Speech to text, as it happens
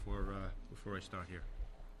before I start here.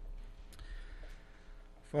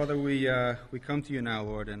 Father, we come to you now,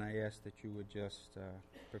 Lord, and I ask that you would just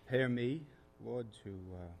prepare me, Lord,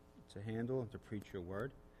 to handle and to preach your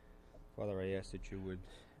word. Father, I ask that you would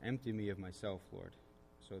empty me of myself, Lord,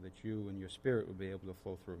 so that you and your Spirit would be able to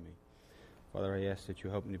flow through me. Father, I ask that you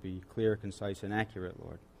help me to be clear, concise, and accurate,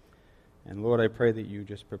 Lord. And Lord, I pray that you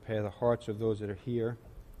just prepare the hearts of those that are here,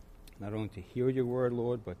 not only to hear your word,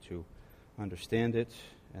 Lord, but to understand it,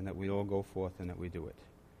 and that we all go forth and that we do it.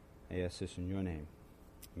 I ask this in your name.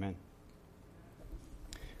 Amen.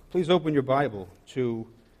 Please open your Bible to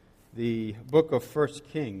the book of 1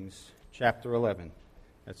 Kings, chapter 11.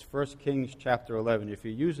 That's 1 Kings, chapter 11. If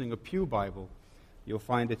you're using a Pew Bible, you'll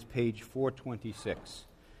find it's page 426.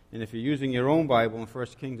 And if you're using your own Bible, and 1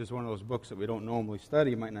 Kings is one of those books that we don't normally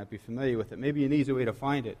study, you might not be familiar with it. Maybe an easy way to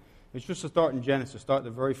find it is just to start in Genesis, start at the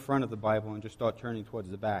very front of the Bible and just start turning towards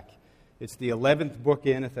the back. It's the 11th book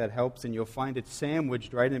in, if that helps, and you'll find it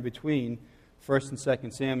sandwiched right in between 1st and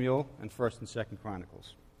 2nd Samuel and 1st and 2nd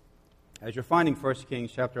Chronicles. As you're finding 1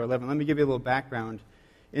 Kings chapter 11, let me give you a little background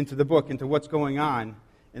into the book, into what's going on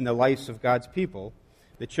in the lives of God's people,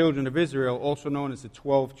 the children of Israel, also known as the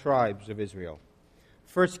 12 tribes of Israel.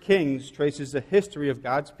 1 Kings traces the history of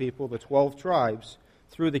God's people, the 12 tribes,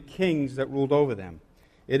 through the kings that ruled over them.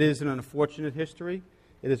 It is an unfortunate history.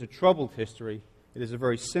 It is a troubled history. It is a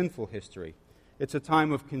very sinful history. It's a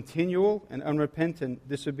time of continual and unrepentant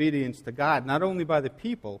disobedience to God, not only by the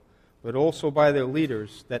people, but also by their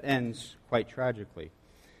leaders, that ends quite tragically.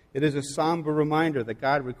 It is a somber reminder that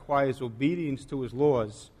God requires obedience to his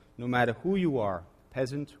laws, no matter who you are,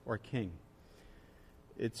 peasant or king.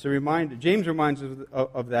 It's a reminder. James reminds us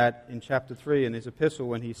of that in chapter 3 in his epistle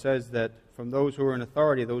when he says that from those who are in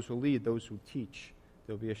authority, those who lead, those who teach,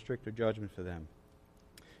 there will be a stricter judgment for them.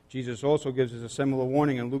 Jesus also gives us a similar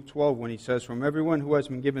warning in Luke 12 when he says, "From everyone who has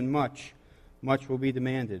been given much, much will be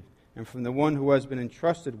demanded. And from the one who has been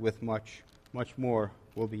entrusted with much, much more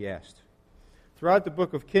will be asked." Throughout the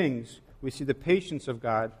book of Kings, we see the patience of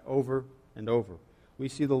God over and over. We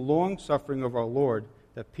see the long-suffering of our Lord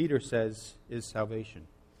that Peter says is salvation.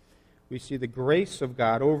 We see the grace of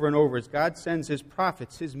God over and over as God sends his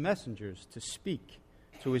prophets, his messengers, to speak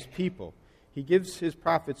to his people. He gives his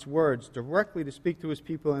prophets words directly to speak to his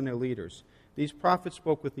people and their leaders. These prophets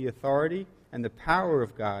spoke with the authority and the power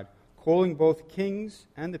of God, calling both kings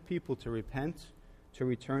and the people to repent, to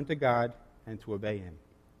return to God, and to obey him.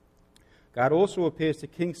 God also appears to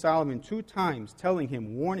King Solomon 2 times, telling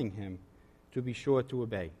him, warning him, to be sure to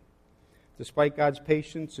obey. Despite God's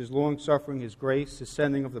patience, his long-suffering, his grace, his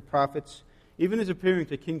sending of the prophets, even his appearing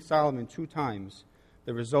to King Solomon 2 times,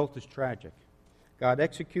 the result is tragic. God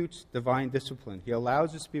executes divine discipline. He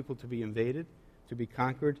allows his people to be invaded, to be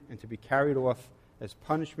conquered, and to be carried off as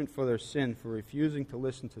punishment for their sin for refusing to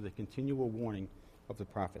listen to the continual warning of the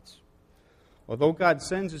prophets. Although God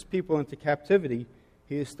sends his people into captivity,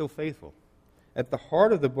 he is still faithful. At the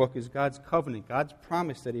heart of the book is God's covenant, God's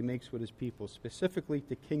promise that he makes with his people, specifically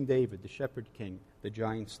to King David, the shepherd king, the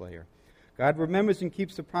giant slayer. God remembers and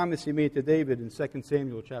keeps the promise he made to David in 2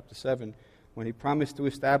 Samuel chapter 7, when he promised to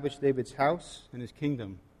establish David's house and his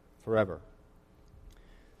kingdom forever.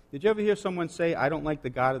 Did you ever hear someone say, "I don't like the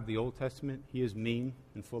God of the Old Testament. He is mean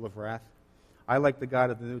and full of wrath. I like the God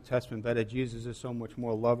of the New Testament better. Jesus is so much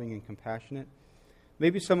more loving and compassionate"?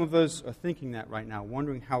 Maybe some of us are thinking that right now,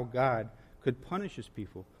 wondering how God could punish his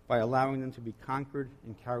people by allowing them to be conquered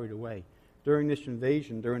and carried away. During this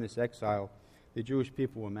invasion, during this exile, the Jewish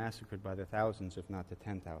people were massacred by the thousands, if not the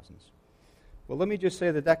 10,000s. Well, let me just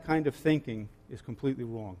say that kind of thinking is completely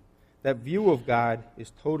wrong. That view of God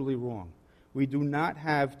is totally wrong. We do not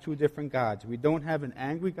have two different gods. We don't have an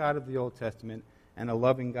angry God of the Old Testament and a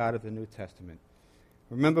loving God of the New Testament.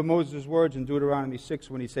 Remember Moses' words in Deuteronomy 6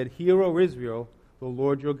 when he said, "Hear, O Israel, the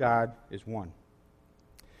Lord your God is one."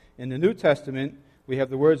 In the New Testament, we have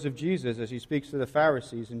the words of Jesus as he speaks to the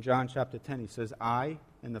Pharisees in John chapter 10. He says, "I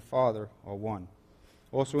and the Father are one."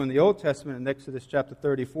 Also in the Old Testament, in Exodus chapter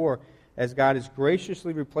 34, as God is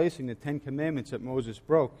graciously replacing the 10 Commandments that Moses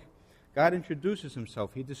broke, God introduces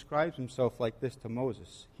himself. He describes himself like this to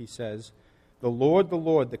Moses. He says, the Lord,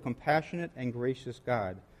 the compassionate and gracious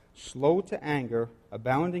God, slow to anger,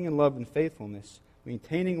 abounding in love and faithfulness,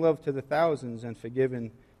 maintaining love to the thousands, and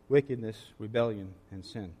forgiving wickedness, rebellion, and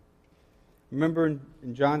sin." Remember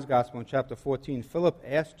in John's Gospel in chapter 14, Philip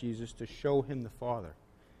asked Jesus to show him the Father.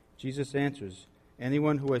 Jesus answers,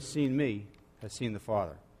 "Anyone who has seen me has seen the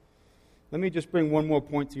Father." Let me just bring one more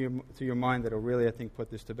point to your mind that will really, I think, put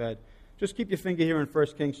this to bed. Just keep your finger here in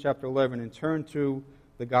 1 Kings chapter 11 and turn to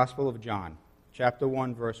the Gospel of John, chapter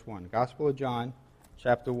 1, verse 1. Gospel of John,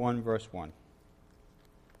 chapter 1, verse 1.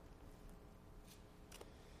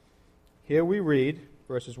 here we read,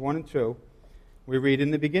 verses 1 and 2, we read,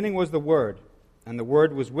 "In the beginning was the Word, and the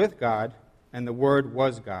Word was with God, and the Word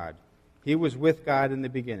was God. He was with God in the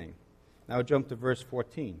beginning." Now jump to verse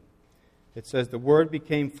 14. It says, "The Word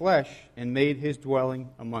became flesh and made His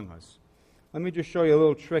dwelling among us." Let me just show you a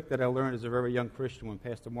little trick that I learned as a very young Christian when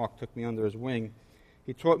Pastor Mark took me under his wing.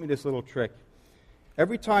 He taught me this little trick.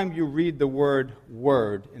 Every time you read the word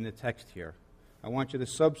 "word" in the text here, I want you to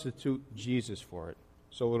substitute Jesus for it.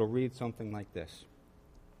 So it'll read something like this.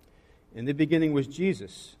 "In the beginning was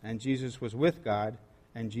Jesus, and Jesus was with God,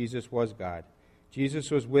 and Jesus was God.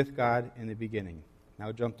 Jesus was with God in the beginning."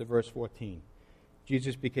 Now jump to verse 14.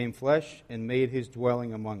 "Jesus became flesh and made His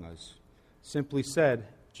dwelling among us." Simply said,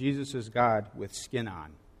 Jesus is God with skin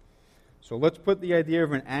on. So let's put the idea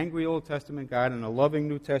of an angry Old Testament God and a loving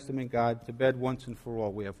New Testament God to bed once and for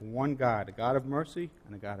all. We have one God, a God of mercy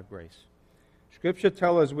and a God of grace. Scripture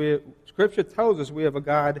tells us we have a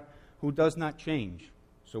God who does not change,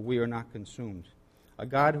 so we are not consumed. A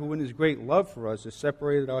God who in His great love for us has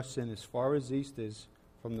separated our sin as far as the east is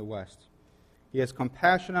from the west. He has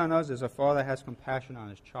compassion on us as a father has compassion on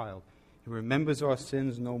his child. He remembers our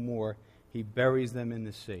sins no more. He buries them in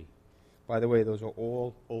the sea. By the way, those are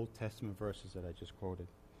all Old Testament verses that I just quoted.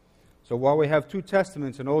 So while we have two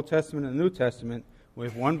testaments, an Old Testament and a New Testament, we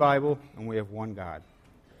have one Bible and we have one God.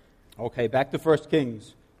 Okay, back to 1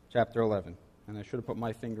 Kings chapter 11. And I should have put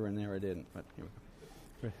my finger in there, I didn't. But here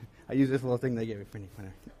we go. I use this little thing they gave me for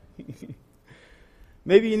me.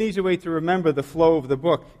 Maybe an easy way to remember the flow of the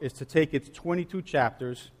book is to take its 22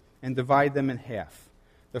 chapters and divide them in half.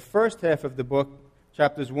 The first half of the book,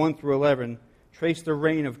 chapters 1 through 11, trace the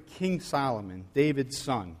reign of King Solomon, David's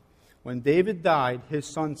son. When David died, his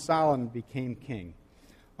son Solomon became king.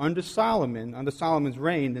 Under Solomon's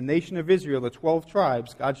reign, the nation of Israel, the 12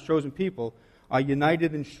 tribes, God's chosen people, are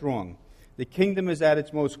united and strong. The kingdom is at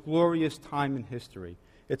its most glorious time in history.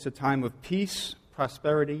 It's a time of peace,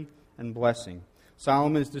 prosperity, and blessing.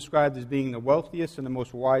 Solomon is described as being the wealthiest and the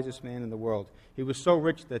most wisest man in the world. He was so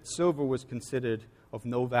rich that silver was considered of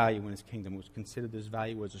no value in his kingdom. It was considered as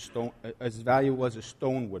value as a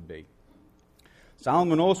stone would be.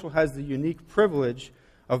 Solomon also has the unique privilege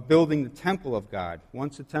of building the temple of God.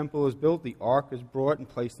 Once the temple is built, the ark is brought and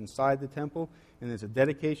placed inside the temple, and there's a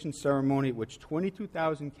dedication ceremony at which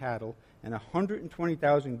 22,000 cattle and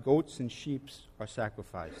 120,000 goats and sheep are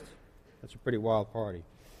sacrificed. That's a pretty wild party.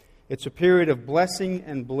 It's a period of blessing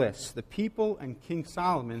and bliss. The people and King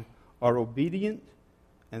Solomon are obedient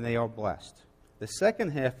and they are blessed. The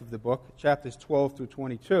second half of the book, chapters 12 through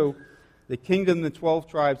 22, the kingdom and the 12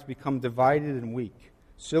 tribes become divided and weak.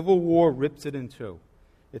 Civil war rips it in two.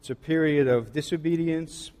 It's a period of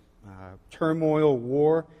disobedience, turmoil,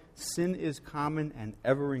 war. Sin is common and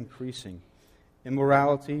ever increasing.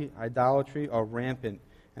 Immorality, idolatry are rampant,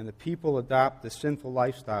 and the people adopt the sinful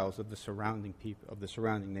lifestyles of the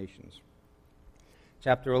surrounding nations.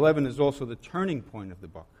 Chapter 11 is also the turning point of the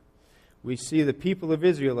book. We see the people of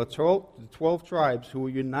Israel, the 12 tribes who were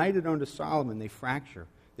united under Solomon, they fracture.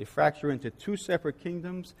 They fracture into two separate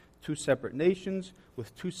kingdoms, two separate nations,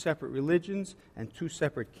 with two separate religions and two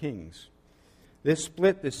separate kings. This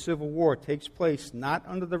split, this civil war, takes place not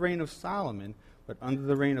under the reign of Solomon, but under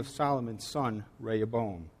the reign of Solomon's son,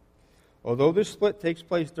 Rehoboam. Although this split takes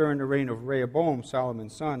place during the reign of Rehoboam,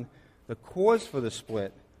 Solomon's son, the cause for the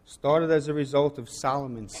split started as a result of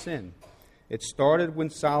Solomon's sin. It started when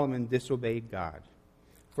Solomon disobeyed God.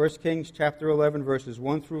 1 Kings chapter 11, verses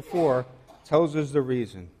 1 through 4, tells us the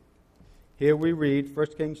reason. Here we read 1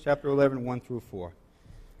 Kings chapter 11, 1 through 4.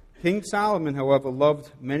 King Solomon, however,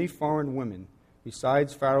 loved many foreign women,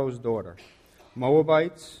 besides Pharaoh's daughter,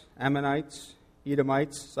 Moabites, Ammonites,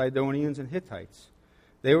 Edomites, Sidonians, and Hittites.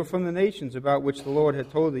 They were from the nations about which the Lord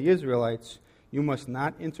had told the Israelites, "You must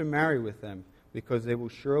not intermarry with them, because they will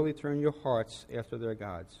surely turn your hearts after their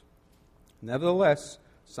gods." Nevertheless,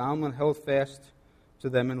 Solomon held fast to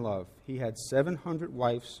them in love. He had 700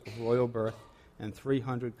 wives of royal birth and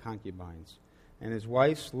 300 concubines, and his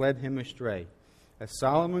wives led him astray. As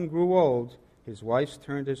Solomon grew old, his wives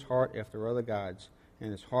turned his heart after other gods,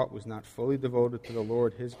 and his heart was not fully devoted to the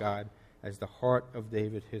Lord his God, as the heart of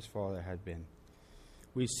David his father had been.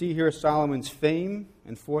 We see here Solomon's fame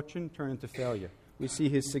and fortune turn into failure. We see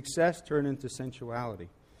his success turn into sensuality.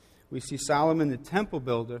 We see Solomon, the temple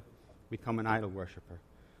builder, become an idol worshiper.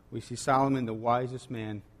 We see Solomon, the wisest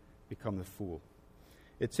man, become the fool.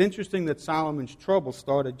 It's interesting that Solomon's trouble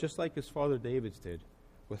started just like his father David's did,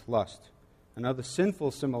 with lust. Another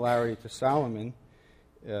sinful similarity to Solomon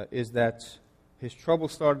is that his trouble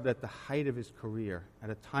started at the height of his career, at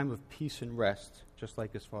a time of peace and rest, just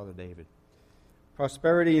like his father David.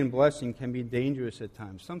 Prosperity and blessing can be dangerous at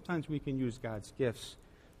times. Sometimes we can use God's gifts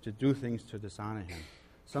to do things to dishonor Him.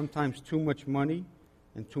 Sometimes too much money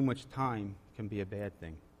and too much time can be a bad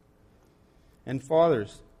thing. And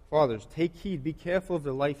fathers, take heed. Be careful of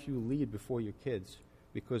the life you lead before your kids,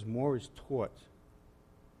 because more is caught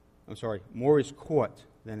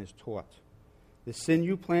than is taught. The sin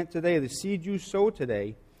you plant today, the seed you sow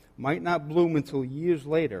today, might not bloom until years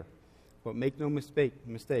later. But make no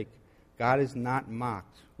mistake, God is not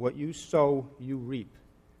mocked. What you sow, you reap.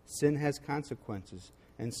 Sin has consequences,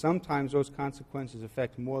 and sometimes those consequences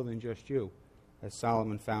affect more than just you, as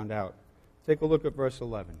Solomon found out. Take a look at verse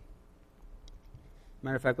 11.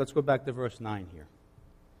 Matter of fact, let's go back to verse 9 here.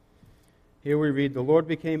 Here we read, "The Lord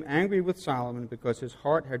became angry with Solomon because his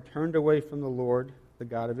heart had turned away from the Lord, the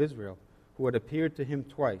God of Israel, who had appeared to him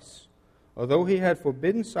twice. Although he had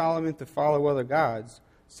forbidden Solomon to follow other gods,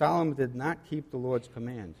 Solomon did not keep the Lord's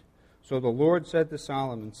command. So the Lord said to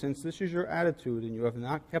Solomon, 'Since this is your attitude, and you have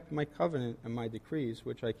not kept my covenant and my decrees,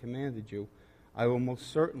 which I commanded you, I will most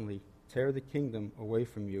certainly tear the kingdom away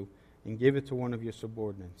from you and give it to one of your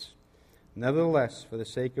subordinates. Nevertheless, for the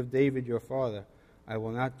sake of David your father, I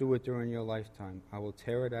will not do it during your lifetime. I will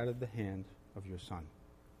tear it out of the hand of your son.'"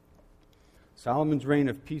 Solomon's reign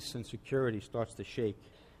of peace and security starts to shake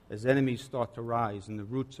as enemies start to rise and the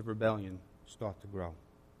roots of rebellion start to grow.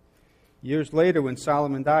 Years later, when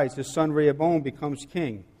Solomon dies, his son Rehoboam becomes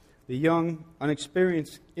king. The young,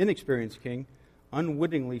 inexperienced king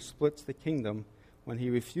unwittingly splits the kingdom when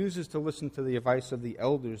he refuses to listen to the advice of the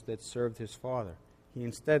elders that served his father. He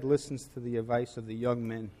instead listens to the advice of the young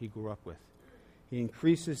men he grew up with. He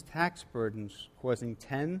increases tax burdens, causing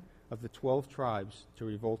 10 of the 12 tribes to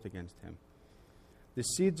revolt against him. The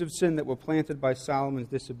seeds of sin that were planted by Solomon's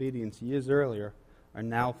disobedience years earlier are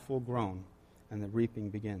now full grown, and the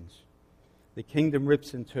reaping begins. The kingdom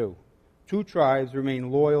rips in two. 2 tribes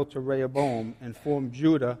remain loyal to Rehoboam and form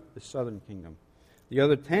Judah, the southern kingdom. The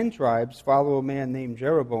other 10 tribes follow a man named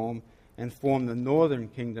Jeroboam and form the northern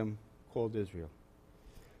kingdom called Israel.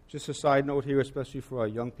 Just a side note here, especially for our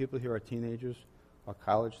young people here, our teenagers, our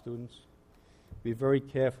college students. Be very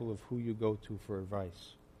careful of who you go to for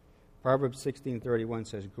advice. Proverbs 16:31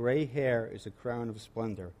 says, "Gray hair is a crown of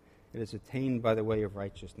splendor. It is attained by the way of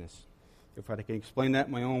righteousness." If I can explain that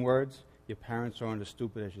in my own words, your parents aren't as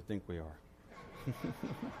stupid as you think we are.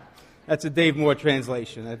 That's a Dave Moore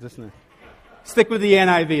translation. Stick with the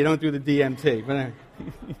NIV. Don't do the DMT. But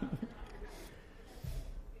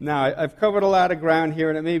now, I've covered a lot of ground here,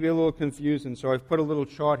 and it may be a little confusing, so I've put a little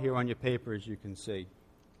chart here on your paper, as you can see.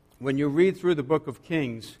 When you read through the book of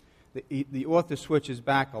Kings, the author switches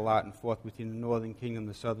back a lot and forth between the northern kingdom and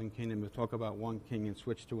the southern kingdom. He'll talk about one king and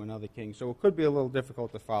switch to another king, so it could be a little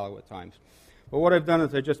difficult to follow at times. But what I've done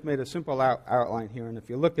is I just made a simple outline here, and if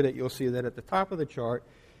you look at it, you'll see that at the top of the chart,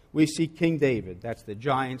 we see King David. That's the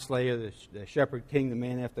giant slayer, the shepherd king, the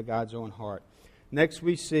man after God's own heart. Next,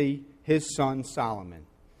 we see his son Solomon.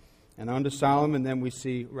 And under Solomon, then we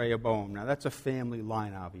see Rehoboam. Now, that's a family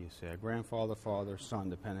line, obviously. A grandfather, father, son,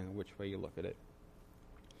 depending on which way you look at it.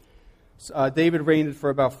 David reigned for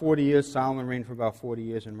about 40 years, Solomon reigned for about 40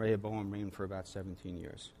 years, and Rehoboam reigned for about 17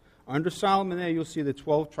 years. Under Solomon there, you'll see the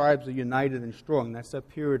 12 tribes are united and strong. That's that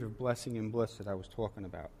period of blessing and bliss that I was talking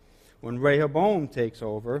about. When Rehoboam takes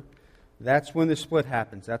over, that's when the split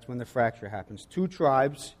happens. That's when the fracture happens. 2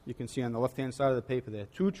 tribes, you can see on the left-hand side of the paper there,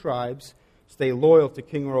 2 tribes stay loyal to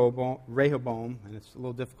King Rehoboam, and it's a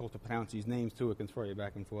little difficult to pronounce these names too, it can throw you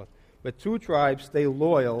back and forth. But 2 tribes stay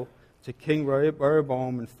loyal to King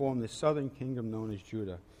Rehoboam and form the southern kingdom known as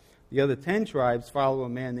Judah. The other 10 tribes follow a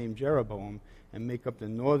man named Jeroboam and make up the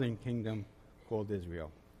northern kingdom called Israel.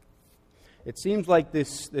 It seems like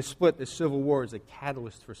this split, this civil war, is a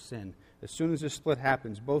catalyst for sin. As soon as this split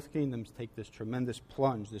happens, both kingdoms take this tremendous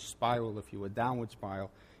plunge, this spiral, if you will, downward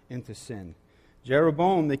spiral, into sin.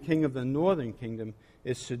 Jeroboam, the king of the northern kingdom,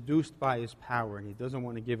 is seduced by his power, and he doesn't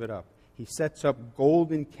want to give it up. He sets up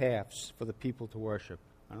golden calves for the people to worship.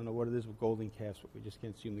 I don't know what it is with golden calves, but we just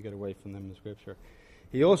can't seem to get away from them in the Scripture.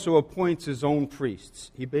 He also appoints his own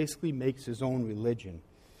priests. He basically makes his own religion.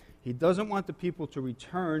 He doesn't want the people to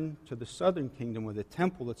return to the southern kingdom where the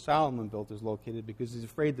temple that Solomon built is located because he's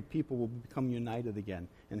afraid the people will become united again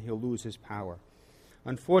and he'll lose his power.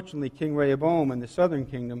 Unfortunately, King Rehoboam and the southern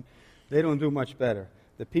kingdom, they don't do much better.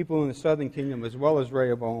 The people in the southern kingdom, as well as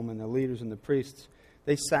Rehoboam and the leaders and the priests,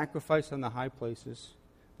 they sacrifice on the high places,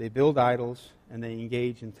 they build idols, and they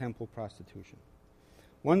engage in temple prostitution.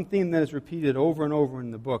 One theme that is repeated over and over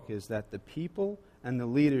in the book is that the people and the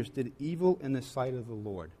leaders did evil in the sight of the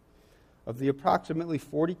Lord. Of the approximately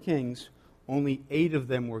 40 kings, only 8 of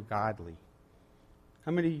them were godly.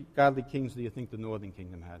 How many godly kings do you think the northern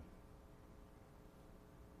kingdom had?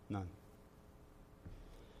 None.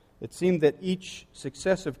 It seemed that each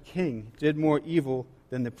successive king did more evil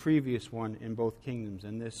than the previous one in both kingdoms.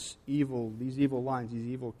 And these evil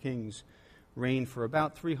kings reigned for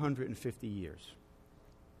about 350 years.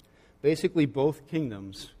 Basically, both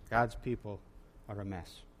kingdoms, God's people, are a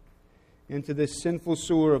mess. Into this sinful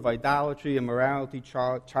sewer of idolatry, immorality,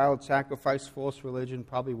 child sacrifice, false religion,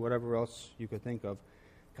 probably whatever else you could think of,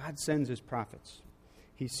 God sends his prophets.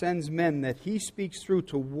 He sends men that he speaks through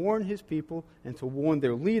to warn his people and to warn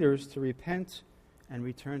their leaders to repent and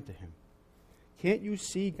return to him. Can't you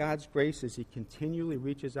see God's grace as he continually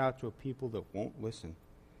reaches out to a people that won't listen?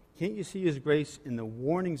 Can't you see his grace in the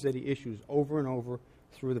warnings that he issues over and over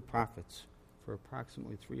through the prophets? For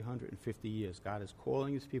approximately 350 years, God is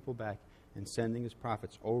calling his people back and sending his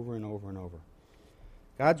prophets over and over and over.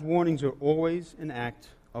 God's warnings are always an act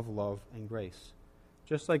of love and grace.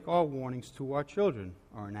 Just like our warnings to our children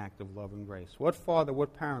are an act of love and grace. What father,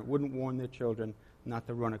 what parent wouldn't warn their children not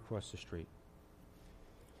to run across the street?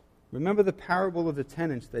 Remember the parable of the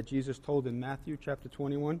tenants that Jesus told in Matthew chapter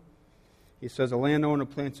 21? He says a landowner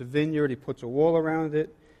plants a vineyard, he puts a wall around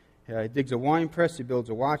it, he digs a wine press, he builds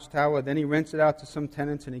a watchtower, then he rents it out to some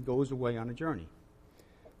tenants and he goes away on a journey.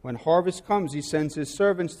 When harvest comes, he sends his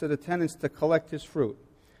servants to the tenants to collect his fruit.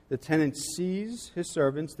 The tenant seize his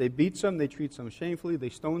servants, they beat some, they treat some shamefully, they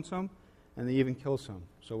stone some, and they even kill some.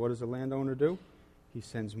 So what does the landowner do? He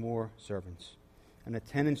sends more servants. And the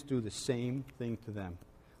tenants do the same thing to them.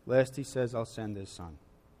 Last he says, I'll send his son.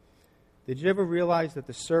 Did you ever realize that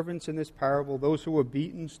the servants in this parable, those who were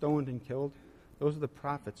beaten, stoned, and killed, those are the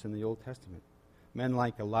prophets in the Old Testament? Men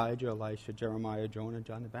like Elijah, Elisha, Jeremiah, Jonah,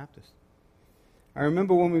 John the Baptist. I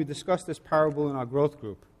remember when we discussed this parable in our growth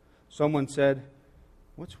group, someone said,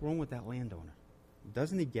 what's wrong with that landowner?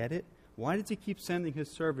 Doesn't he get it? Why does he keep sending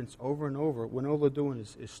his servants over and over when all they're doing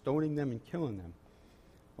is stoning them and killing them?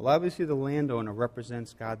 Well, obviously the landowner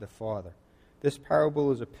represents God the Father. This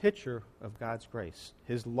parable is a picture of God's grace,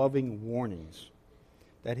 his loving warnings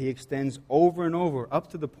that he extends over and over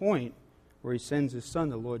up to the point where he sends his son,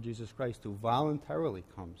 the Lord Jesus Christ, who voluntarily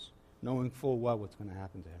comes, knowing full well what's going to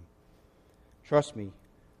happen to him. Trust me,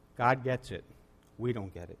 God gets it. We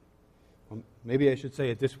don't get it. Well, maybe I should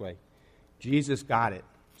say it this way. Jesus got it,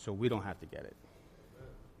 so we don't have to get it.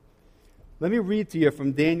 Let me read to you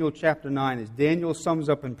from Daniel chapter 9 as Daniel sums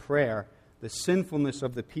up in prayer the sinfulness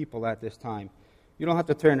of the people at this time. You don't have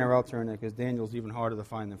to turn there, I'll turn there, because Daniel's even harder to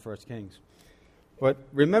find than 1 Kings. But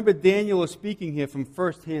remember, Daniel is speaking here from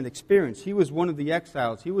first-hand experience. He was one of the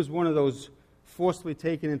exiles. He was one of those forcibly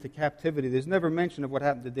taken into captivity. There's never mention of what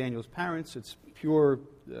happened to Daniel's parents. It's pure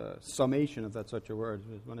summation, if that's such a word.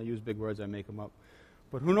 When I use big words, I make them up.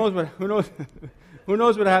 But who knows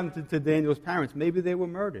what happened to Daniel's parents? Maybe they were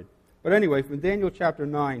murdered. But anyway, from Daniel chapter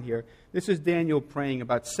 9 here, this is Daniel praying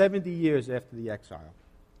about 70 years after the exile.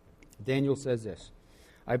 Daniel says this,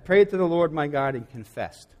 I prayed to the Lord my God and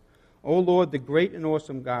confessed, O Lord, the great and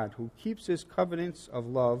awesome God, who keeps his covenants of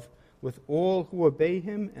love with all who obey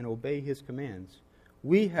him and obey his commands.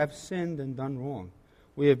 We have sinned and done wrong.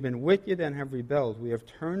 We have been wicked and have rebelled. We have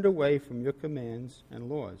turned away from your commands and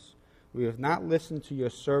laws. We have not listened to your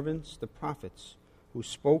servants, the prophets, who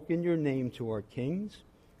spoke in your name to our kings,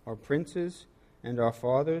 our princes, and our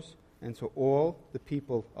fathers, and to all the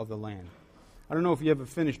people of the land. I don't know if you ever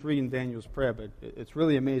finished reading Daniel's prayer, but it's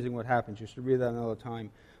really amazing what happens. You should read that another time.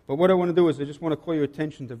 But what I want to do is I just want to call your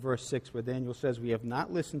attention to verse 6, where Daniel says, We have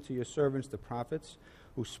not listened to your servants, the prophets,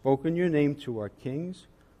 who spoke in your name to our kings,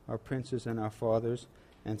 our princes, and our fathers,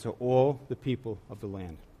 and to all the people of the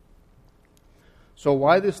land. So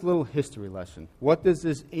why this little history lesson? What does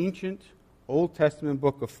this ancient Old Testament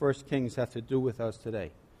book of 1 Kings have to do with us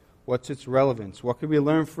today? What's its relevance? What can we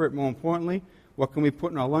learn from it? More importantly, what can we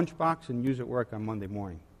put in our lunchbox and use at work on Monday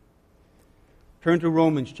morning? Turn to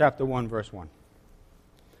Romans chapter 1, verse 1.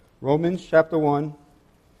 Romans chapter 1,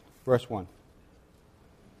 verse 1.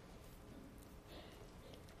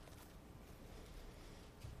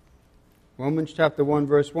 Romans chapter 1,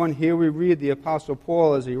 verse 1. Here we read the Apostle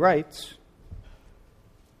Paul as he writes,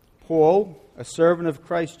 Paul, a servant of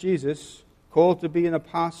Christ Jesus, called to be an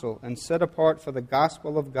apostle and set apart for the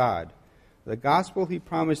gospel of God, the gospel he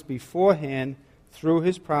promised beforehand through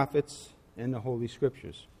his prophets in the Holy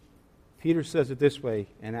Scriptures. Peter says it this way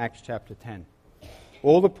in Acts chapter 10.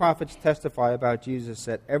 All the prophets testify about Jesus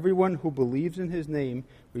that everyone who believes in his name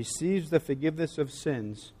receives the forgiveness of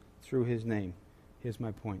sins through his name. Here's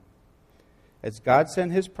my point. As God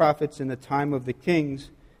sent his prophets in the time of the kings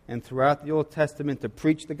and throughout the Old Testament to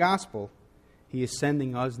preach the gospel, he is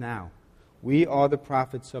sending us now. We are the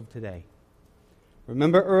prophets of today.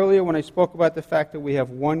 Remember earlier when I spoke about the fact that we have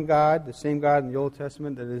one God, the same God in the Old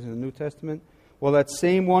Testament that is in the New Testament? Well, that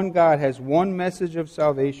same one God has one message of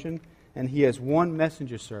salvation, and He has one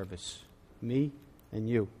messenger service, me and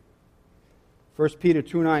you. 1 Peter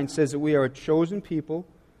 2:9 says that we are a chosen people,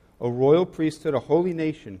 a royal priesthood, a holy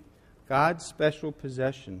nation, God's special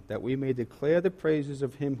possession, that we may declare the praises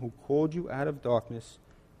of Him who called you out of darkness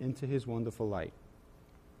into His wonderful light.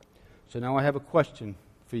 So now I have a question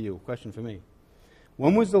for you, a question for me.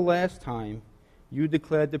 When was the last time you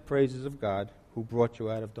declared the praises of God who brought you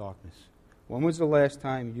out of darkness? When was the last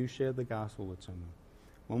time you shared the gospel with someone?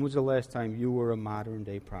 When was the last time you were a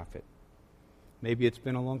modern-day prophet? Maybe it's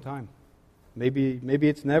been a long time. Maybe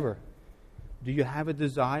it's never. Do you have a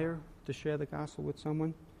desire to share the gospel with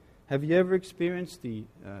someone? Have you ever experienced the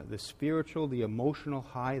spiritual, the emotional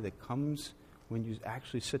high that comes when you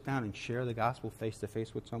actually sit down and share the gospel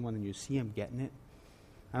face-to-face with someone and you see them getting it?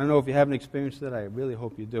 I don't know if you haven't experienced it. I really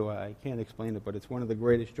hope you do. I can't explain it, but it's one of the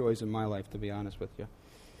greatest joys in my life, to be honest with you.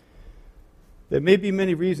 There may be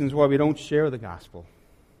many reasons why we don't share the gospel.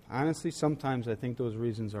 Honestly, sometimes I think those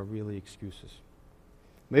reasons are really excuses.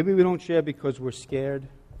 Maybe we don't share because we're scared,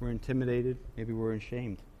 we're intimidated, maybe we're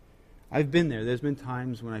ashamed. I've been there. There's been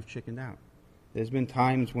times when I've chickened out. There's been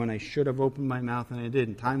times when I should have opened my mouth and I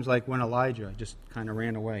didn't. Times like when Elijah just kind of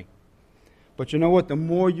ran away. But you know what? The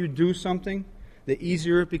more you do something, the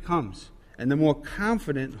easier it becomes. And the more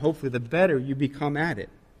confident, hopefully, the better you become at it.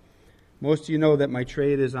 Most of you know that my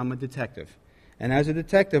trade is I'm a detective. And as a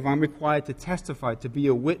detective, I'm required to testify, to be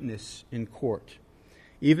a witness in court.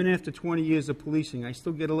 Even after 20 years of policing, I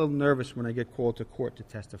still get a little nervous when I get called to court to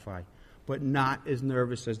testify. But not as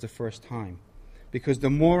nervous as the first time. Because the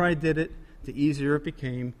more I did it, the easier it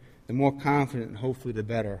became, the more confident and hopefully the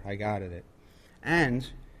better I got at it. And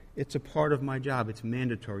it's a part of my job. It's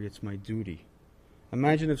mandatory. It's my duty.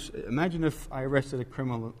 Imagine if I arrested a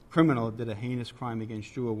criminal that did a heinous crime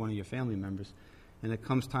against you or one of your family members, and it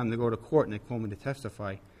comes time to go to court and they call me to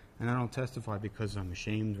testify, and I don't testify because I'm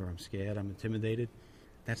ashamed or I'm scared, I'm intimidated.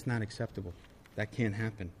 That's not acceptable. That can't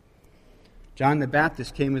happen. John the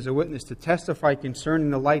Baptist came as a witness to testify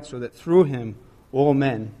concerning the light so that through him all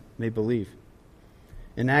men may believe.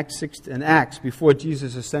 In Acts, before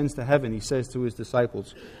Jesus ascends to heaven, he says to his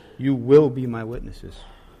disciples, "You will be my witnesses."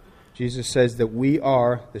 Jesus says that we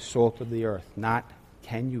are the salt of the earth, not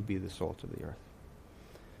can you be the salt of the earth.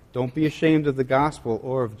 Don't be ashamed of the gospel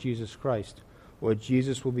or of Jesus Christ, or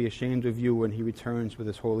Jesus will be ashamed of you when he returns with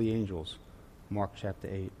his holy angels. Mark chapter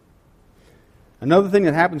 8. Another thing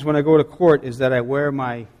that happens when I go to court is that I wear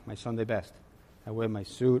my Sunday best. I wear my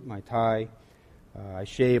suit, my tie, I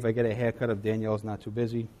shave, I get a haircut if Danielle's not too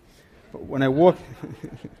busy. But when I walk,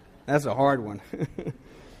 that's a hard one.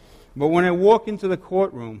 But when I walk into the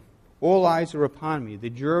courtroom, all eyes are upon me. The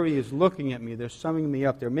jury is looking at me. They're summing me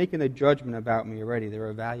up. They're making a judgment about me already. They're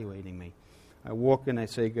evaluating me. I walk in, I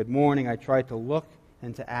say good morning. I try to look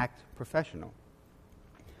and to act professional.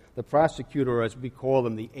 The prosecutor, as we call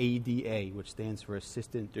them, the ADA, which stands for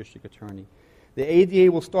Assistant District Attorney. The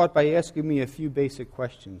ADA will start by asking me a few basic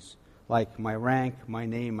questions, like my rank, my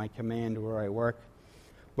name, my command, where I work.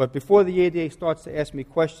 But before the ADA starts to ask me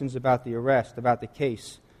questions about the arrest, about the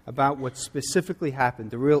case, about what specifically happened,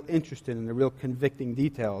 the real interesting and the real convicting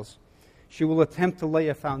details, she will attempt to lay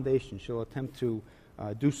a foundation. She'll attempt to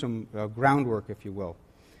do some groundwork, if you will.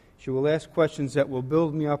 She will ask questions that will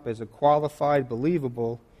build me up as a qualified,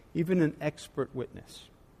 believable, even an expert witness.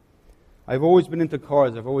 I've always been into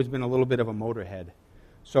cars. I've always been a little bit of a motorhead.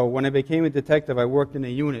 So when I became a detective, I worked in a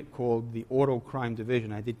unit called the Auto Crime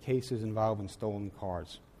Division. I did cases involving stolen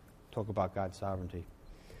cars. Talk about God's sovereignty.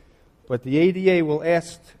 But the ADA will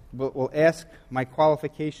ask my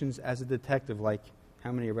qualifications as a detective, like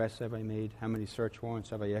how many arrests have I made, how many search warrants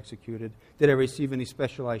have I executed, did I receive any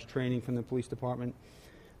specialized training from the police department.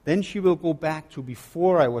 Then she will go back to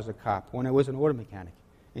before I was a cop, when I was an auto mechanic,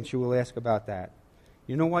 and she will ask about that.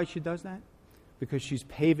 You know why she does that? Because she's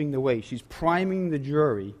paving the way. She's priming the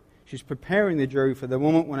jury. She's preparing the jury for the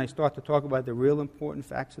moment when I start to talk about the real important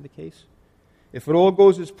facts of the case. If it all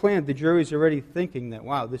goes as planned, the jury's already thinking that,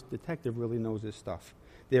 wow, this detective really knows his stuff.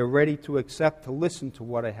 They're ready to accept, to listen to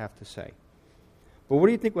what I have to say. But what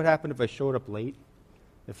do you think would happen if I showed up late?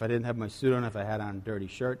 If I didn't have my suit on, if I had on a dirty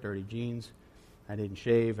shirt, dirty jeans, I didn't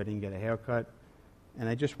shave, I didn't get a haircut, and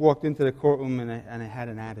I just walked into the courtroom and I had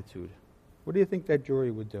an attitude. What do you think that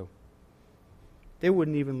jury would do? They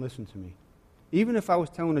wouldn't even listen to me. Even if I was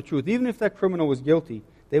telling the truth, even if that criminal was guilty,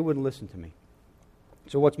 they wouldn't listen to me.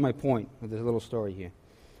 So what's my point with this little story here?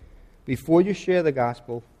 Before you share the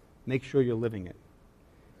gospel, make sure you're living it.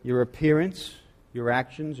 Your appearance, your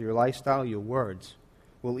actions, your lifestyle, your words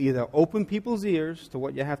will either open people's ears to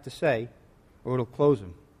what you have to say, or it'll close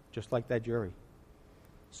them, just like that jury.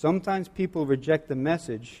 Sometimes people reject the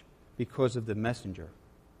message because of the messenger.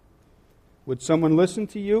 Would someone listen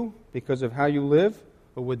to you because of how you live,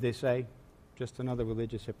 or would they say, just another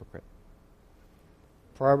religious hypocrite?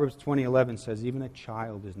 Proverbs 20:11 says, even a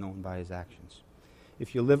child is known by his actions.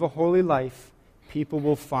 If you live a holy life, people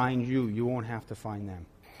will find you. You won't have to find them.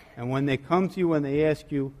 And when they come to you and they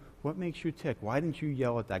ask you, what makes you tick? Why didn't you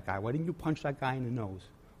yell at that guy? Why didn't you punch that guy in the nose?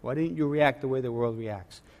 Why didn't you react the way the world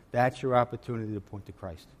reacts? That's your opportunity to point to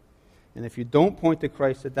Christ. And if you don't point to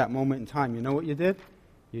Christ at that moment in time, you know what you did?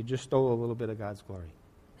 You just stole a little bit of God's glory.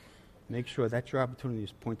 Make sure that's your opportunity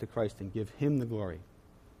to point to Christ and give Him the glory.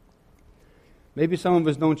 Maybe some of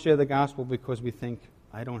us don't share the gospel because we think,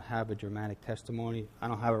 I don't have a dramatic testimony. I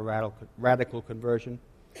don't have a radical conversion.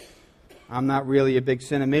 I'm not really a big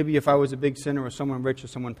sinner. Maybe if I was a big sinner or someone rich or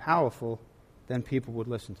someone powerful, then people would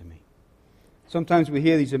listen to me. Sometimes we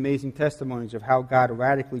hear these amazing testimonies of how God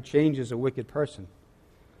radically changes a wicked person.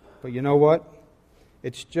 But you know what?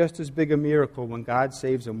 It's just as big a miracle when God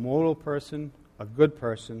saves a moral person, a good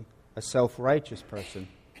person, a self-righteous person,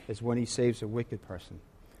 as when He saves a wicked person.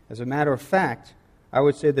 As a matter of fact, I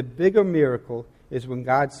would say the bigger miracle is when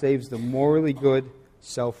God saves the morally good,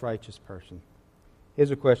 self-righteous person.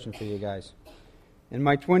 Here's a question for you guys. In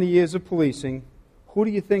my 20 years of policing, who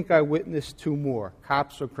do you think I witnessed to more,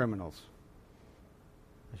 cops or criminals?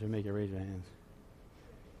 I should make you raise your hands.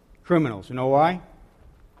 Criminals. You know why?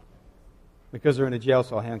 Because they're in a jail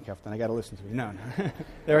cell handcuffed and I got to listen to me. No.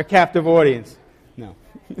 They're a captive audience. No.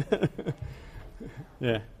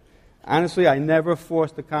 Yeah. Honestly, I never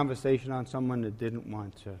forced a conversation on someone that didn't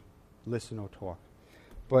want to listen or talk.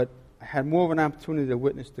 But I had more of an opportunity to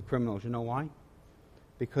witness to criminals. You know why?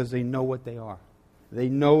 Because they know what they are. They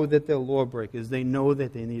know that they're lawbreakers. They know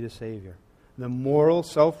that they need a Savior. The moral,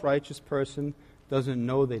 self-righteous person doesn't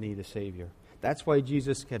know they need a Savior. That's why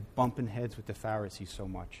Jesus kept bumping heads with the Pharisees so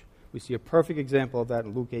much. We see a perfect example of that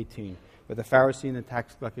in Luke 18, where the Pharisee and the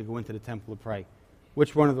tax collector go into the temple to pray.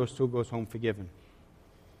 Which one of those two goes home forgiven?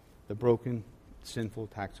 The broken, sinful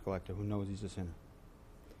tax collector who knows he's a sinner.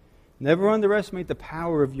 Never underestimate the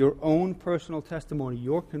power of your own personal testimony,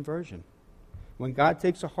 your conversion. When God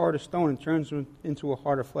takes a heart of stone and turns it into a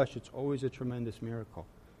heart of flesh, it's always a tremendous miracle.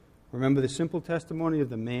 Remember the simple testimony of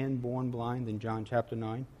the man born blind in John chapter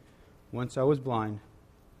 9? Once I was blind,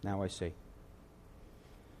 now I see.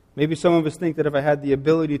 Maybe some of us think that if I had the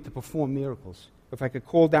ability to perform miracles, if I could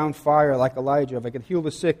call down fire like Elijah, if I could heal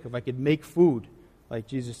the sick, if I could make food like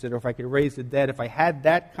Jesus did, or if I could raise the dead, if I had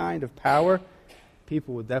that kind of power,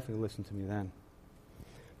 people would definitely listen to me then.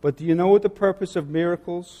 But do you know what the purpose of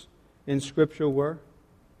miracles in Scripture were?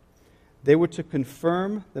 They were to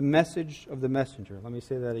confirm the message of the messenger. Let me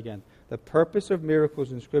say that again. The purpose of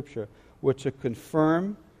miracles in Scripture were to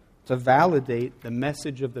confirm, to validate the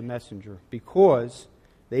message of the messenger, because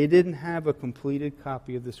they didn't have a completed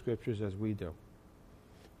copy of the Scriptures as we do.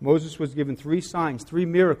 Moses was given 3 signs, 3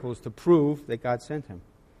 miracles to prove that God sent him.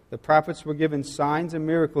 The prophets were given signs and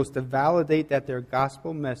miracles to validate that their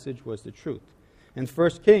gospel message was the truth. In 1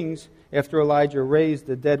 Kings, after Elijah raised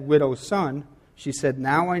the dead widow's son, she said,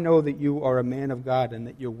 "Now I know that you are a man of God and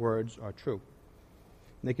that your words are true."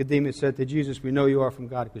 Nicodemus said to Jesus, "We know you are from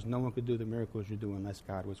God because no one could do the miracles you do unless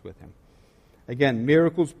God was with him." Again,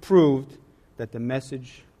 miracles proved that the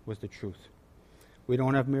message was the truth. We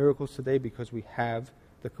don't have miracles today because we have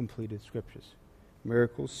the completed Scriptures.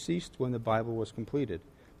 Miracles ceased when the Bible was completed.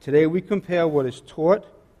 Today we compare what is taught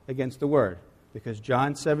against the Word, because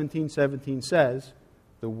John 17:17 says,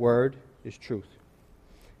 the Word is truth.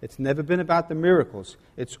 It's never been about the miracles.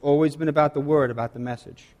 It's always been about the Word, about the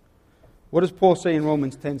message. What does Paul say in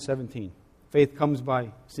Romans 10:17? Faith comes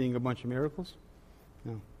by seeing a bunch of miracles?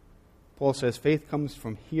 No. Paul says faith comes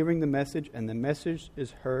from hearing the message, and the message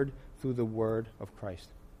is heard through the Word of Christ.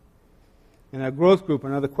 In our growth group,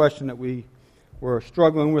 another question that we were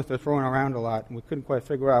struggling with or throwing around a lot, and we couldn't quite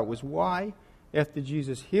figure out, was why, after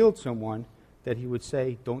Jesus healed someone, that he would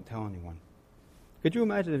say, "Don't tell anyone." Could you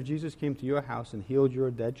imagine if Jesus came to your house and healed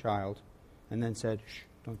your dead child and then said, "Shh,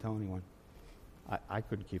 don't tell anyone"? I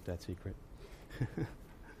couldn't keep that secret.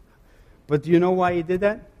 But do you know why he did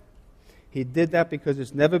that? He did that because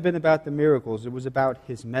it's never been about the miracles. It was about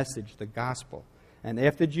his message, the gospel. And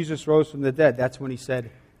after Jesus rose from the dead, that's when he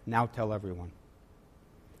said, "Now tell everyone."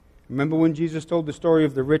 Remember when Jesus told the story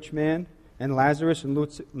of the rich man and Lazarus in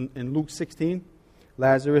Luke 16?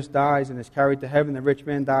 Lazarus dies and is carried to heaven. The rich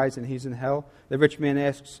man dies and he's in hell. The rich man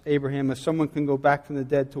asks Abraham if someone can go back from the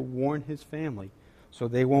dead to warn his family so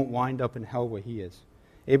they won't wind up in hell where he is.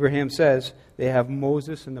 Abraham says they have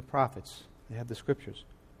Moses and the prophets. They have the Scriptures.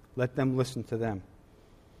 Let them listen to them.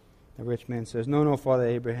 The rich man says, no, no, Father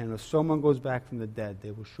Abraham, if someone goes back from the dead,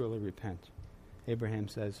 they will surely repent. Abraham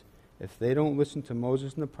says, if they don't listen to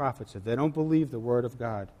Moses and the prophets, if they don't believe the word of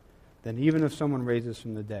God, then even if someone raises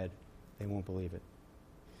from the dead, they won't believe it.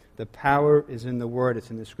 The power is in the word, it's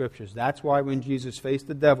in the scriptures. That's why when Jesus faced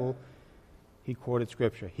the devil, he quoted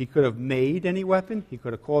scripture. He could have made any weapon, he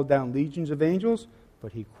could have called down legions of angels,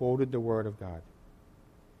 but he quoted the word of God.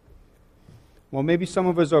 Well, maybe some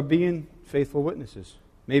of us are being faithful witnesses.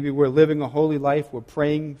 Maybe we're living a holy life, we're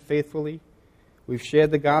praying faithfully. We've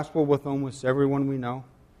shared the gospel with almost everyone we know.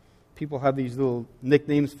 People have these little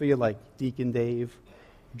nicknames for you like Deacon Dave,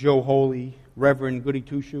 Joe Holy, Reverend Goody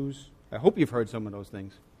Two-Shoes. I hope you've heard some of those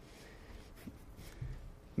things.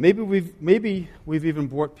 Maybe we've even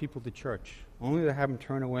brought people to church, only to have them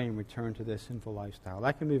turn away and return to their sinful lifestyle.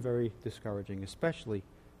 That can be very discouraging, especially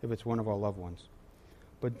if it's one of our loved ones.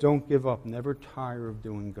 But don't give up. Never tire of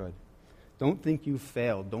doing good. Don't think you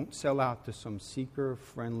failed. Don't sell out to some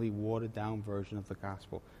seeker-friendly, watered-down version of the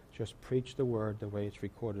gospel. Just preach the word the way it's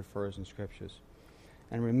recorded for us in Scriptures.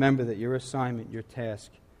 And remember that your assignment, your task,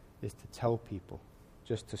 is to tell people,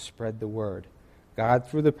 just to spread the word. God,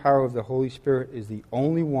 through the power of the Holy Spirit, is the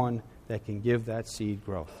only one that can give that seed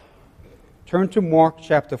growth. Turn to Mark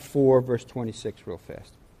chapter 4, verse 26 real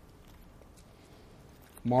fast.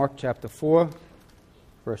 Mark chapter 4,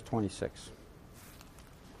 verse 26.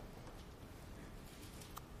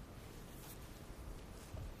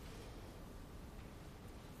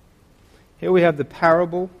 Here we have the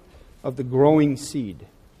parable of the growing seed.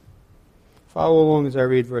 Follow along as I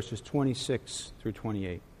read verses 26 through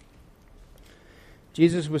 28.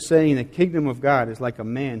 Jesus was saying the kingdom of God is like a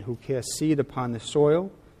man who casts seed upon the soil,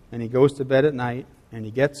 and he goes to bed at night, and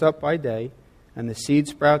he gets up by day, and the seed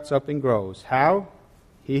sprouts up and grows. How?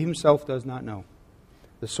 He himself does not know.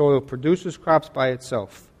 The soil produces crops by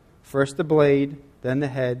itself. First the blade, then the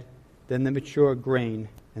head, then the mature grain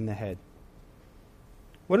in the head.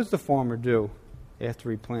 What does the farmer do after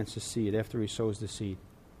he plants the seed, after he sows the seed?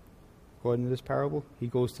 According to this parable, he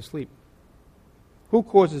goes to sleep. Who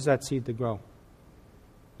causes that seed to grow?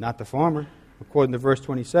 Not the farmer. According to verse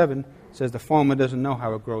 27, it says the farmer doesn't know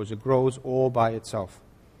how it grows. It grows all by itself.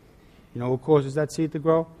 You know who causes that seed to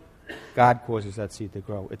grow? God causes that seed to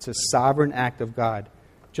grow. It's a sovereign act of God,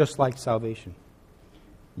 just like salvation.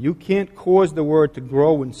 You can't cause the word to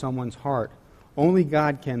grow in someone's heart. Only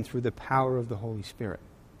God can through the power of the Holy Spirit.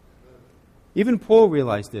 Even Paul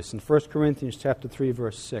realized this in 1 Corinthians chapter 3,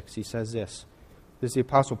 verse 6. He says this. This is the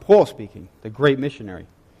Apostle Paul speaking, the great missionary.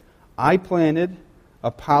 I planted,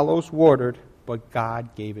 Apollos watered, but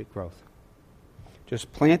God gave it growth.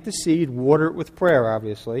 Just plant the seed, water it with prayer,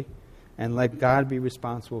 obviously, and let God be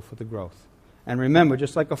responsible for the growth. And remember,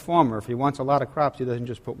 just like a farmer, if he wants a lot of crops, he doesn't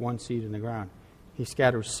just put one seed in the ground. He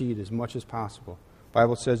scatters seed as much as possible. The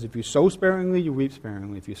Bible says if you sow sparingly, you reap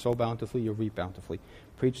sparingly. If you sow bountifully, you reap bountifully.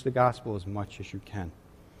 Preach the gospel as much as you can.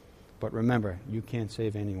 But remember, you can't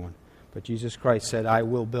save anyone. But Jesus Christ said, I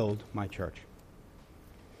will build my church.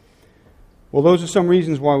 Well, those are some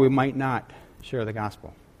reasons why we might not share the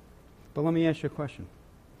gospel. But let me ask you a question.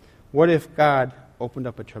 What if God opened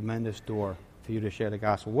up a tremendous door for you to share the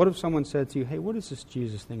gospel? What if someone said to you, hey, what is this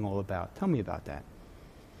Jesus thing all about? Tell me about that.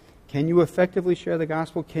 Can you effectively share the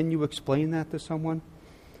gospel? Can you explain that to someone?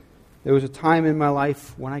 There was a time in my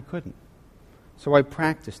life when I couldn't. So I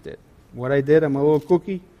practiced it. What I did, I'm a little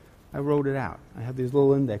cookie, I wrote it out. I have these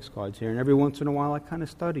little index cards here, and every once in a while I kind of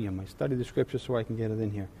study them. I study the scriptures so I can get it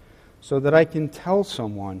in here. So that I can tell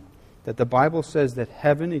someone that the Bible says that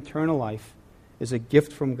heaven, eternal life, is a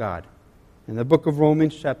gift from God. In the book of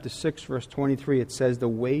Romans, chapter 6, verse 23, it says, the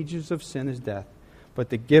wages of sin is death, but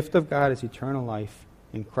the gift of God is eternal life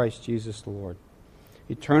in Christ Jesus the Lord.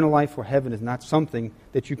 Eternal life or heaven is not something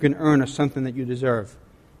that you can earn or something that you deserve.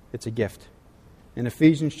 It's a gift. In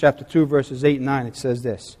Ephesians chapter 2, verses 8 and 9, it says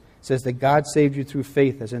this. It says that God saved you through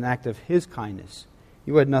faith as an act of His kindness.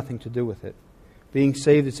 You had nothing to do with it. Being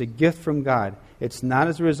saved is a gift from God. It's not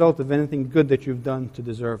as a result of anything good that you've done to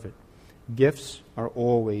deserve it. Gifts are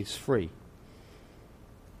always free.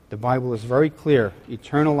 The Bible is very clear.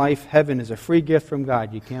 Eternal life, heaven, is a free gift from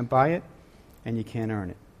God. You can't buy it, and you can't earn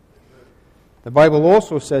it. The Bible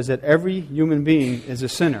also says that every human being is a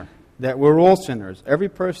sinner, that we're all sinners. Every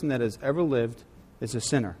person that has ever lived is a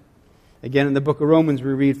sinner. Again, in the book of Romans,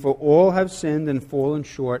 we read, for all have sinned and fallen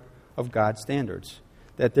short of God's standards,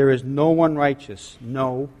 that there is no one righteous,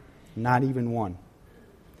 no, not even one.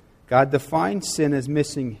 God defines sin as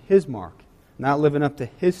missing His mark, not living up to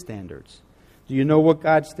His standards. Do you know what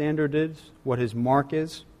God's standard is? What His mark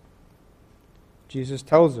is? Jesus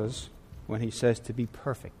tells us when He says to be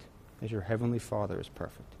perfect, as your heavenly Father is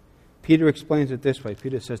perfect. Peter explains it this way.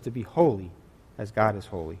 Peter says to be holy as God is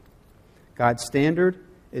holy. God's standard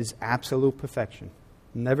is absolute perfection.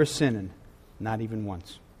 Never sinning, not even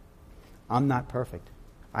once. I'm not perfect.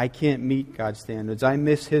 I can't meet God's standards. I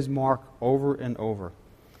miss His mark over and over.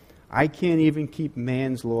 I can't even keep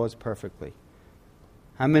man's laws perfectly.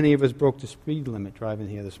 How many of us broke the speed limit driving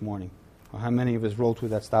here this morning? Or how many of us rolled through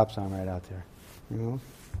that stop sign right out there? You know?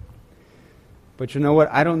 But you know what?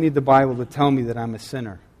 I don't need the Bible to tell me that I'm a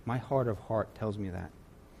sinner. My heart of heart tells me that.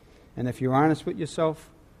 And if you're honest with yourself,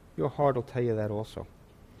 your heart will tell you that also.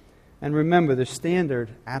 And remember, the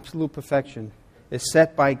standard, absolute perfection, is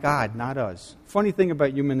set by God, not us. Funny thing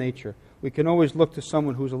about human nature, we can always look to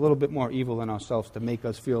someone who's a little bit more evil than ourselves to make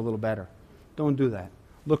us feel a little better. Don't do that.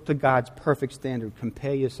 Look to God's perfect standard.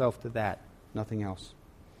 Compare yourself to that, nothing else.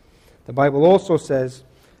 The Bible also says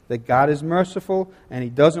that God is merciful and He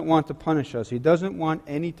doesn't want to punish us. He doesn't want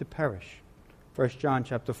any to perish. 1 John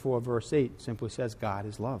chapter 4, verse 8 simply says God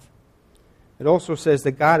is love. It also says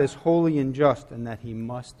that God is holy and just and that He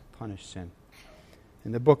must punish sin.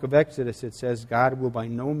 In the book of Exodus it says God will by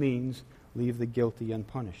no means leave the guilty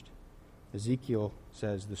unpunished. Ezekiel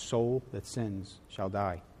says the soul that sins shall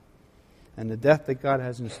die. And the death that God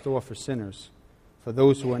has in store for sinners, for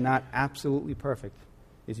those who are not absolutely perfect,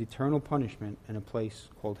 is eternal punishment in a place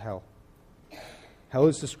called hell. Hell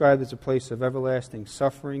is described as a place of everlasting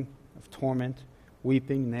suffering, of torment,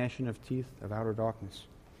 weeping, gnashing of teeth, of outer darkness.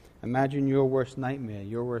 Imagine your worst nightmare,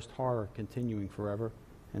 your worst horror continuing forever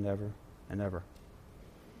and ever and ever.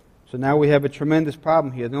 So now we have a tremendous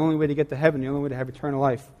problem here. The only way to get to heaven, the only way to have eternal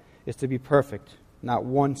life, is to be perfect. Not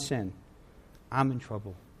one sin. I'm in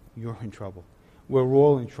trouble. You're in trouble. We're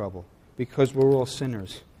all in trouble because we're all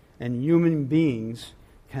sinners. And human beings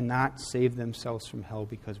cannot save themselves from hell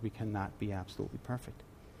because we cannot be absolutely perfect.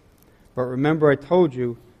 But remember, I told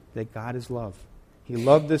you that God is love. He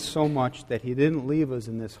loved us so much that He didn't leave us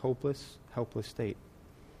in this hopeless, helpless state.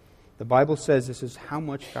 The Bible says this is how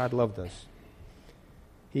much God loved us.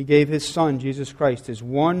 He gave His Son, Jesus Christ, His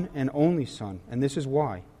one and only Son. And this is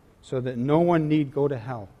why. So that no one need go to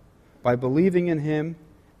hell. By believing in Him,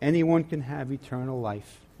 anyone can have eternal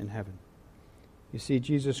life in heaven. You see,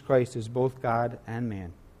 Jesus Christ is both God and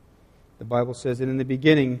man. The Bible says that in the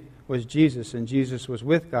beginning was Jesus, and Jesus was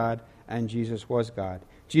with God, and Jesus was God.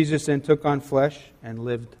 Jesus then took on flesh and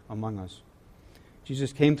lived among us.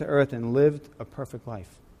 Jesus came to earth and lived a perfect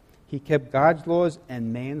life. He kept God's laws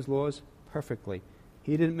and man's laws perfectly.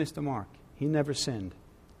 He didn't miss the mark. He never sinned,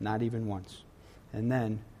 not even once. And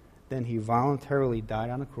then He voluntarily died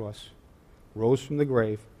on a cross, rose from the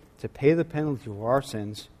grave, to pay the penalty for our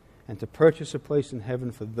sins, and to purchase a place in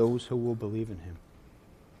heaven for those who will believe in Him.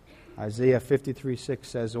 Isaiah 53:6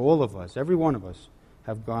 says, all of us, every one of us,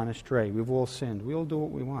 have gone astray. We've all sinned. We all do what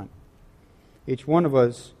we want. Each one of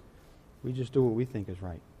us, we just do what we think is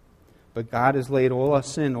right. But God has laid all our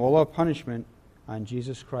sin, all our punishment on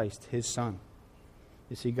Jesus Christ, His Son.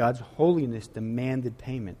 You see, God's holiness demanded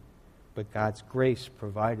payment, but God's grace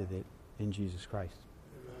provided it in Jesus Christ.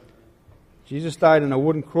 Jesus died on a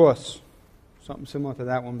wooden cross, something similar to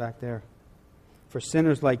that one back there, for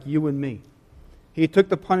sinners like you and me. He took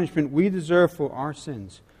the punishment we deserve for our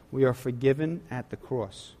sins. We are forgiven at the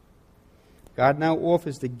cross. God now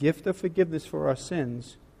offers the gift of forgiveness for our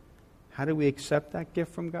sins. How do we accept that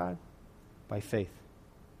gift from God? By faith.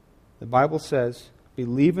 The Bible says,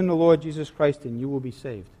 believe in the Lord Jesus Christ and you will be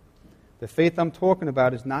saved. The faith I'm talking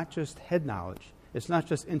about is not just head knowledge. It's not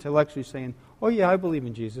just intellectually saying, oh yeah, I believe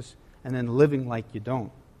in Jesus, and then living like you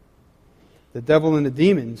don't. The devil and the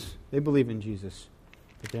demons, they believe in Jesus,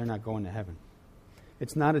 but they're not going to heaven.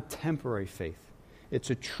 It's not a temporary faith. It's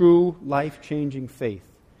a true, life-changing faith.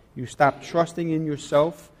 You stop trusting in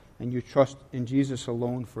yourself and you trust in Jesus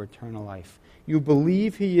alone for eternal life. You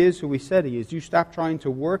believe He is who He said He is. You stop trying to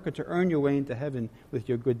work or to earn your way into heaven with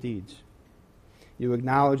your good deeds. You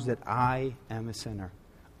acknowledge that I am a sinner.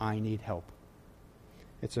 I need help.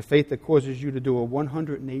 It's a faith that causes you to do a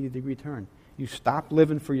 180-degree turn. You stop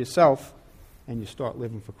living for yourself and you start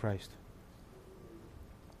living for Christ.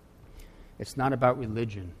 It's not about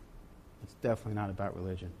religion. It's definitely not about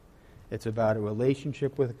religion. It's about a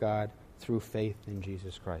relationship with God through faith in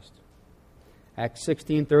Jesus Christ. Acts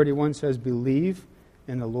 16:31 says, believe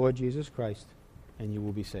in the Lord Jesus Christ and you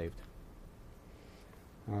will be saved.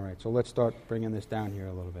 All right, so let's start bringing this down here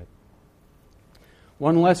a little bit.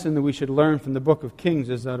 One lesson that we should learn from the book of Kings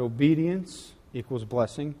is that obedience equals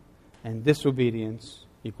blessing and disobedience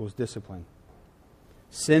equals discipline.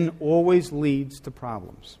 Sin always leads to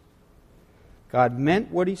problems. God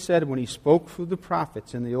meant what He said when He spoke through the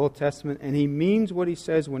prophets in the Old Testament, and He means what He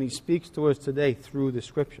says when He speaks to us today through the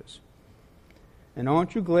Scriptures. And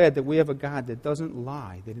aren't you glad that we have a God that doesn't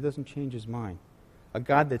lie, that he doesn't change his mind? A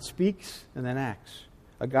God that speaks and then acts.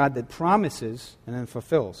 A God that promises and then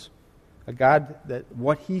fulfills. A God that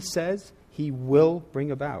what he says, he will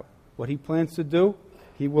bring about. What he plans to do,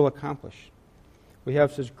 he will accomplish. We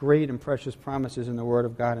have such great and precious promises in the Word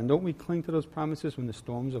of God, and don't we cling to those promises when the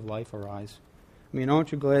storms of life arise? I mean,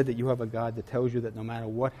 aren't you glad that you have a God that tells you that no matter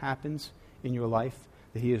what happens in your life,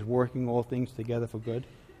 that he is working all things together for good?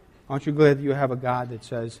 Aren't you glad that you have a God that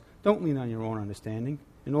says, don't lean on your own understanding.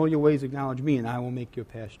 In all your ways acknowledge me, and I will make your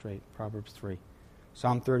path straight. Proverbs 3.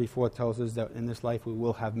 Psalm 34 tells us that in this life we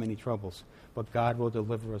will have many troubles, but God will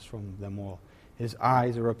deliver us from them all. His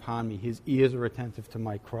eyes are upon me. His ears are attentive to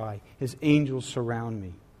my cry. His angels surround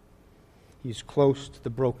me. He's close to the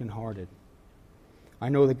brokenhearted. I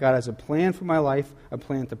know that God has a plan for my life, a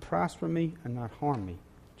plan to prosper me and not harm me.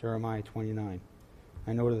 Jeremiah 29.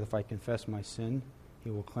 I know that if I confess my sin, he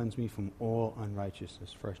will cleanse me from all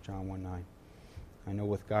unrighteousness. 1 John 1:9. I know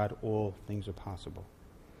with God all things are possible.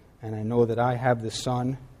 And I know that I have the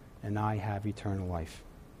Son and I have eternal life.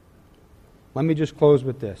 Let me just close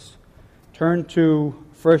with this. Turn to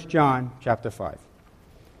 1 John chapter 5.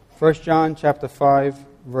 1 John chapter 5,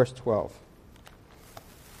 verse 12.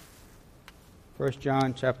 1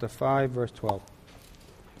 John chapter 5, verse 12.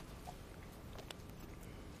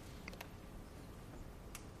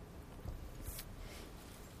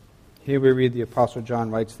 Here we read the Apostle John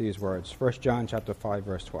writes these words. 1 John chapter 5,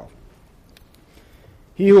 verse 12.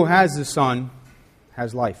 He who has the Son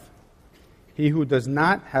has life. He who does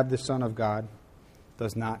not have the Son of God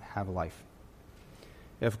does not have life.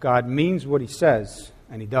 If God means what he says,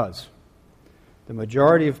 and he does, the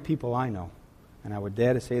majority of people I know, and I would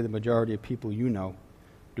dare to say the majority of people you know,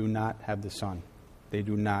 do not have the Son. They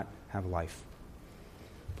do not have life.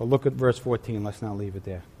 But look at verse 14. Let's not leave it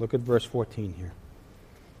there. Look at verse 14 here.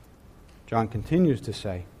 John continues to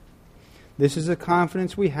say, this is the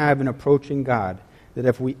confidence we have in approaching God, that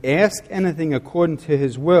if we ask anything according to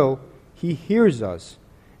his will, he hears us.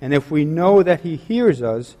 And if we know that he hears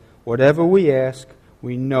us, whatever we ask,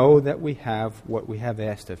 we know that we have what we have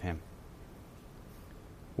asked of him.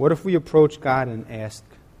 What if we approach God and ask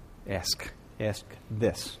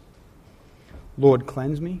this? Lord,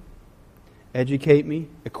 cleanse me, educate me,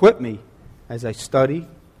 equip me as I study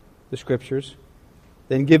the Scriptures,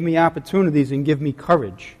 then give me opportunities and give me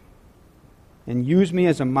courage, and use me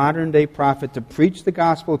as a modern-day prophet to preach the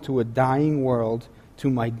gospel to a dying world, to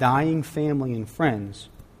my dying family and friends,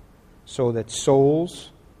 so that souls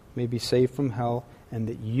may be saved from hell and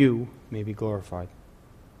that you may be glorified.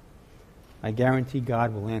 I guarantee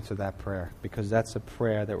God will answer that prayer, because that's a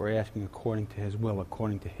prayer that we're asking according to his will,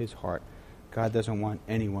 according to his heart. God doesn't want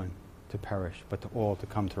anyone to perish, but to all to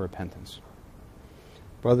come to repentance.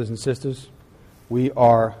 Brothers and sisters, we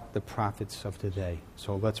are the prophets of today.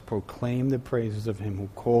 So let's proclaim the praises of him who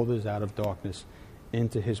called us out of darkness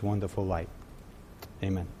into his wonderful light.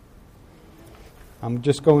 Amen. I'm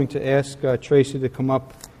just going to ask Tracy to come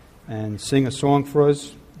up and sing a song for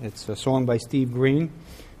us. It's a song by Steve Green.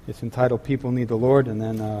 It's entitled People Need the Lord, and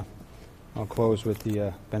then I'll close with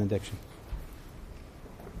the benediction.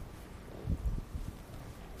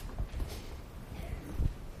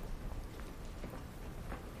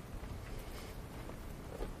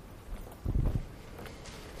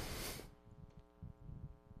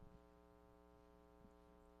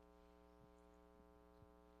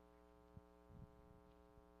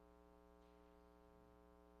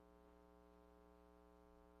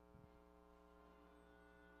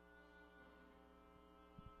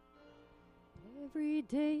 Every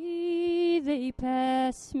day they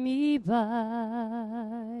pass me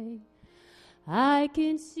by, I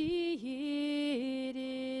can see it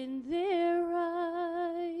in their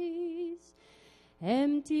eyes.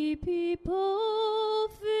 Empty people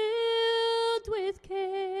filled with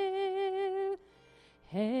care,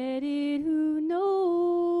 headed who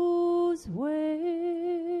knows where.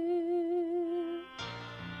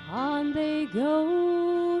 On they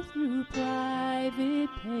go through private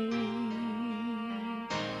pain,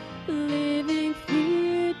 living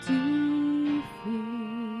fear to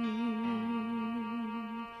fear.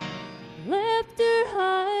 Laughter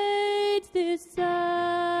hides their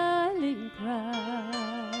silent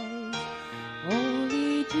cries.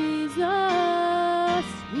 Only Jesus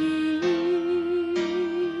hears.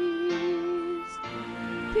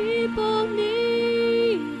 People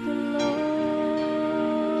need the Lord.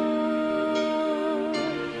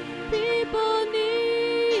 People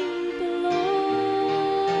need the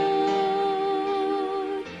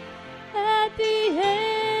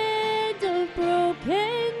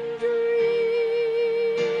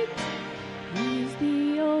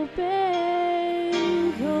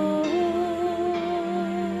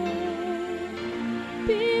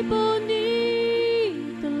People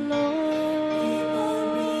need the Lord.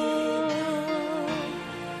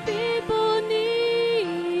 People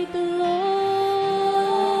need the Lord.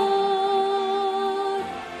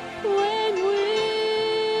 When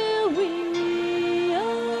will we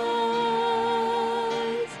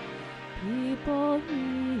realize people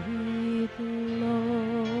need the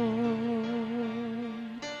Lord?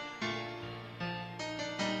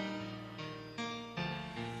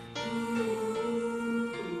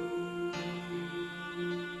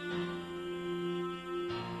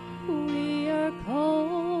 We are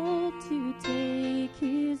called to take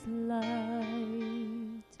His light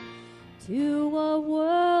to a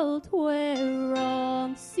world where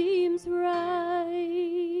wrong seems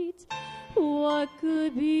right. What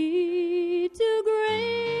could be too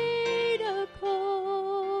great a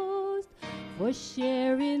cost for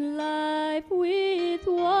sharing life with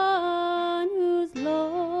one who's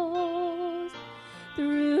lost?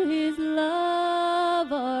 Through His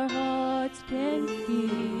love, our hearts can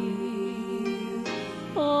feel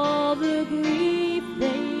all the grief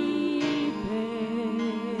they bear.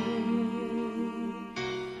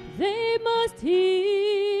 They must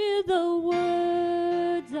hear the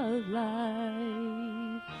words of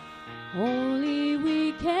life only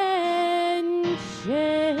we can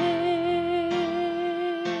share.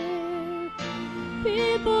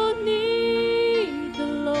 People need the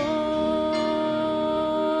Lord.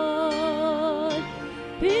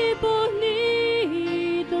 People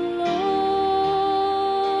need the Lord.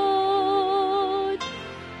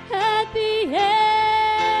 At the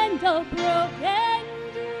end of broken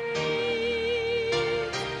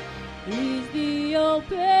dreams is the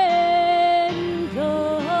open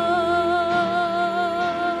door.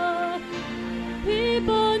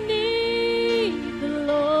 People need the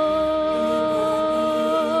Lord.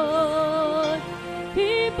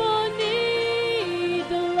 People need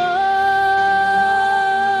the Lord.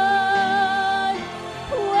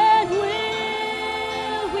 When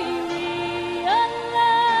will we realize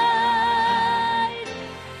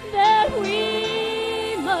that we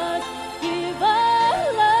must give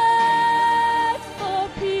our lives for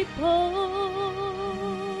people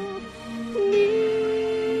who need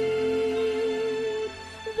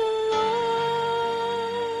the Lord?